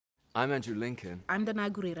I'm Andrew Lincoln. I'm Dana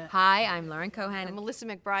Gurira. Hi, I'm Lauren Cohan. I'm Melissa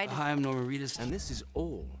McBride. Hi, I'm Norman Reedus. And this is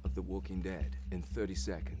all of The Walking Dead in 30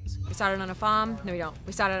 seconds. We started on a farm. No, we don't.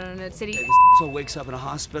 We started on a city. This asshole wakes up in a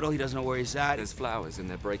hospital. He doesn't know where he's at. There's flowers and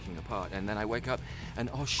they're breaking apart. And then I wake up and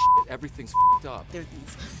oh shit, everything's f***ed up. There are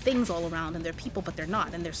these things all around, and they're people, but they're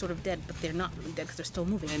not. And they're sort of dead, but they're not really dead because they're still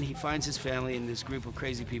moving. And he finds his family in this group of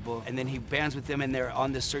crazy people, and then he bands with them, and they're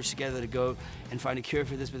on this search together to go and find a cure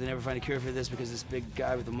for this, but they never find a cure for this because this big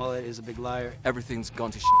guy with the mullet is a big liar. Everything's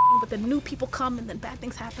gone to shit. But then new people come, and then bad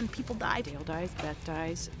things happen. People die. Dale dies, Beth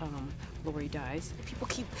dies, Lori dies. People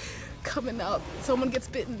keep coming out. Someone gets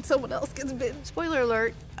bitten, someone else gets bitten. Spoiler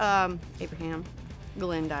alert, Abraham,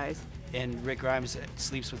 Glenn dies. And Rick Grimes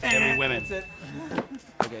sleeps with every woman. That's it.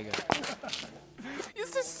 Okay, good.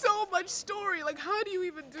 This is so much story. Like, how do you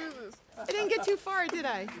even do this? I didn't get too far, did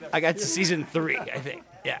I? I got to season 3, I think.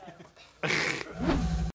 Yeah.